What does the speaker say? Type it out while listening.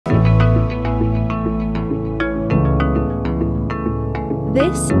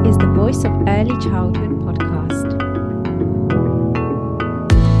This is the Voice of Early Childhood podcast.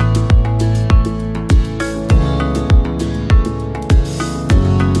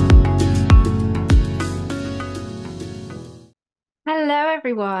 Hello,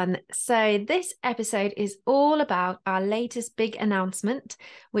 everyone. So this episode is all about our latest big announcement,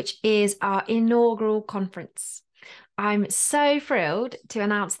 which is our inaugural conference. I'm so thrilled to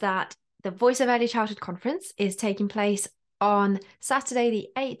announce that the Voice of Early Childhood conference is taking place on Saturday, the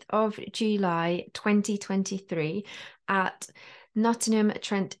 8th of July, 2023 at Nottingham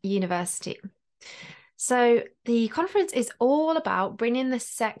Trent University. So the conference is all about bringing the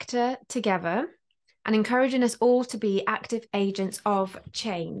sector together and encouraging us all to be active agents of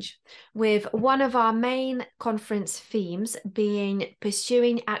change, with one of our main conference themes being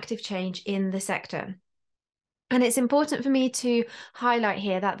pursuing active change in the sector. And it's important for me to highlight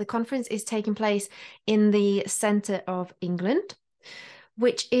here that the conference is taking place in the centre of England,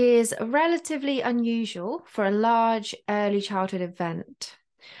 which is relatively unusual for a large early childhood event.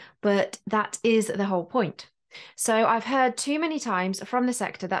 But that is the whole point. So I've heard too many times from the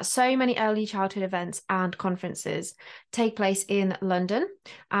sector that so many early childhood events and conferences take place in London,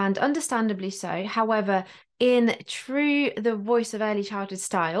 and understandably so. However, in true the Voice of Early Childhood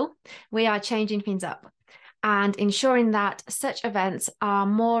style, we are changing things up and ensuring that such events are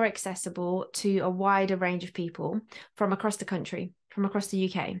more accessible to a wider range of people from across the country, from across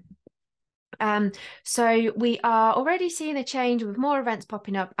the UK. So we are already seeing a change with more events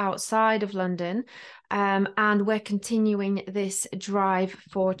popping up outside of London, and we're continuing this drive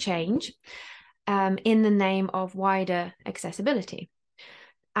for change in the name of wider accessibility.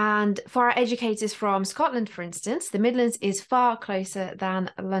 And for our educators from Scotland, for instance, the Midlands is far closer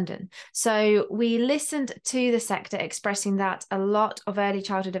than London. So we listened to the sector expressing that a lot of early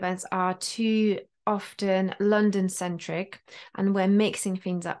childhood events are too often London-centric, and we're mixing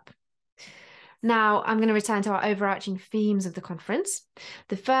things up. Now, I'm going to return to our overarching themes of the conference.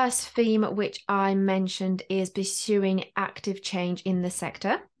 The first theme, which I mentioned, is pursuing active change in the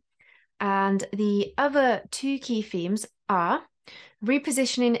sector. And the other two key themes are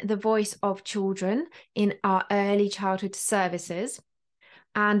repositioning the voice of children in our early childhood services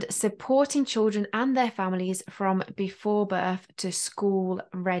and supporting children and their families from before birth to school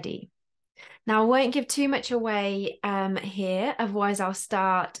ready. Now, I won't give too much away here, otherwise I'll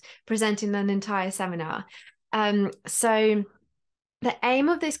start presenting an entire seminar. So the aim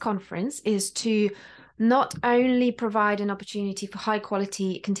of this conference is to not only provide an opportunity for high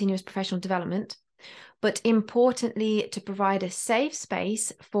quality continuous professional development, but importantly, to provide a safe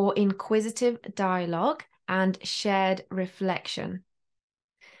space for inquisitive dialogue and shared reflection.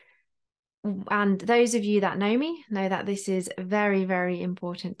 And those of you that know me know that this is very, very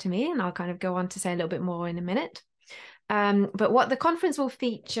important to me, and I'll kind of go on to say a little bit more in a minute. But what the conference will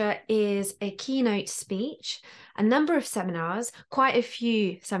feature is a keynote speech, a number of seminars, quite a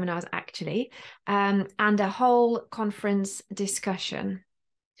few seminars actually, and a whole conference discussion.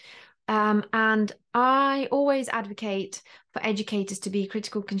 And I always advocate for educators to be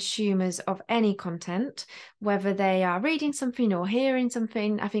critical consumers of any content, whether they are reading something or hearing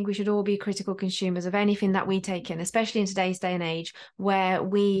something. I think we should all be critical consumers of anything that we take in, especially in today's day and age, where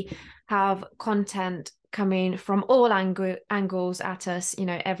we have content coming from all angles at us,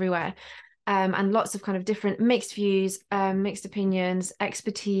 everywhere. And lots of kind of different mixed views, mixed opinions,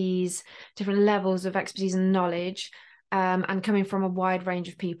 expertise, different levels of expertise and knowledge. And coming from a wide range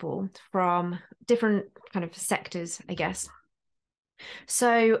of people from different kind of sectors, I guess.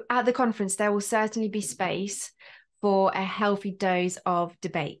 So at the conference, there will certainly be space for a healthy dose of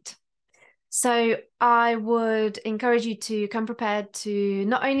debate. So I would encourage you to come prepared to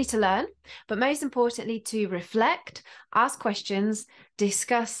not only to learn, but most importantly, to reflect, ask questions,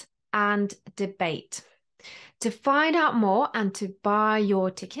 discuss, and debate. To find out more and to buy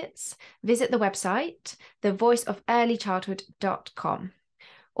your tickets, visit the website, thevoiceofearlychildhood.com.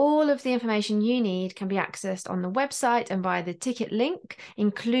 All of the information you need can be accessed on the website and via the ticket link,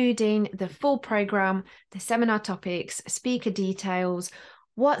 including the full programme, the seminar topics, speaker details,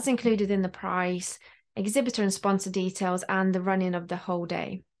 what's included in the price, exhibitor and sponsor details, and the running of the whole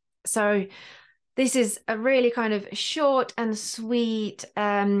day. So this is a really kind of short and sweet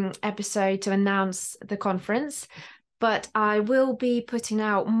episode to announce the conference, but I will be putting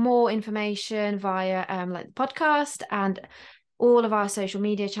out more information via like the podcast and all of our social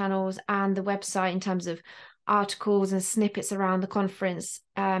media channels and the website in terms of articles and snippets around the conference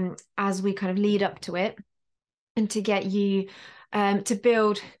as we kind of lead up to it, and to get you to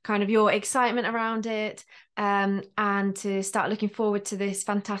build kind of your excitement around it, and to start looking forward to this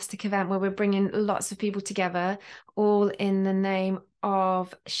fantastic event where we're bringing lots of people together, all in the name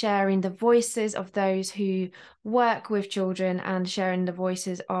of sharing the voices of those who work with children and sharing the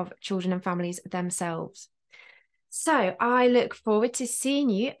voices of children and families themselves. So I look forward to seeing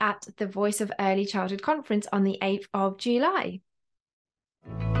you at the Voice of Early Childhood Conference on the 8th of July.